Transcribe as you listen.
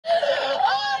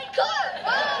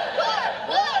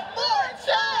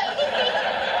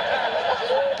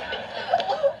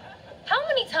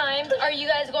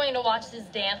to watch this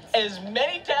dance? As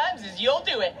many times as you'll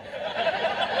do it.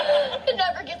 It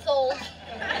never gets old.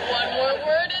 One more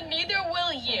word and neither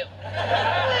will you.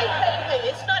 Hey,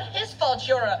 it's not his fault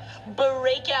you're a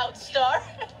breakout star.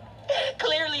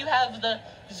 Clearly you have the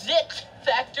zit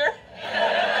factor.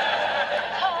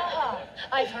 Ha ha.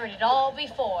 I've heard it all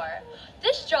before.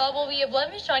 This job will be a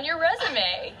blemish on your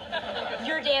resume.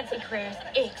 Your dancing career's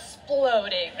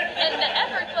exploding. And the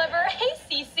ever clever, hey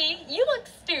Cece, you look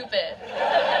stupid.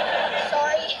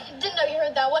 Sorry, didn't know you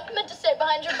heard that one. I meant to say it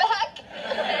behind your back.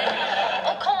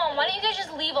 Oh, come on, why don't you guys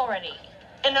just leave already?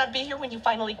 And I'd be here when you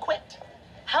finally quit.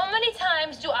 How many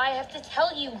times do I have to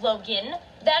tell you, Logan?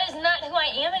 That is not who I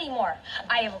am anymore.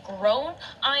 I have grown,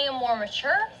 I am more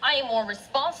mature, I am more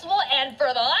responsible, and for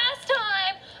the last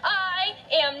time, I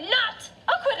am not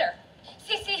a quitter.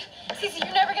 Cece,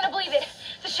 you're never gonna believe it.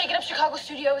 The Shake It Up Chicago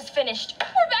studio is finished.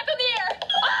 We're back on the air.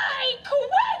 I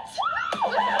quit!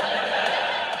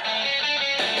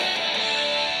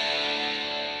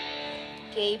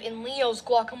 Gabe and Leo's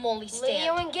guacamole stand.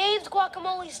 Leo and Gabe's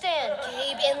guacamole stand.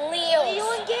 Gabe and Leo's. Leo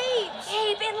and Gabe's.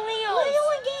 Gabe and Leo's. Leo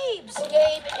and Gabe's.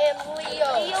 Gabe and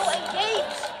Leo's. Leo and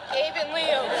Gabe's. Gabe and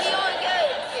Leo's. Leo and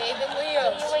Gabe. Gabe and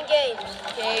Leo's. Leo and Gabe's.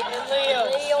 Gabe and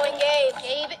Leo's. Leo and Gabe.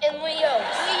 Gabe and Leo's.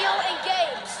 Leo and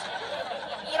Gabe's.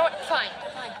 You know what? Fine,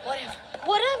 whatever.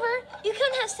 Whatever? You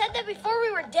couldn't have said that before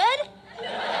we were dead?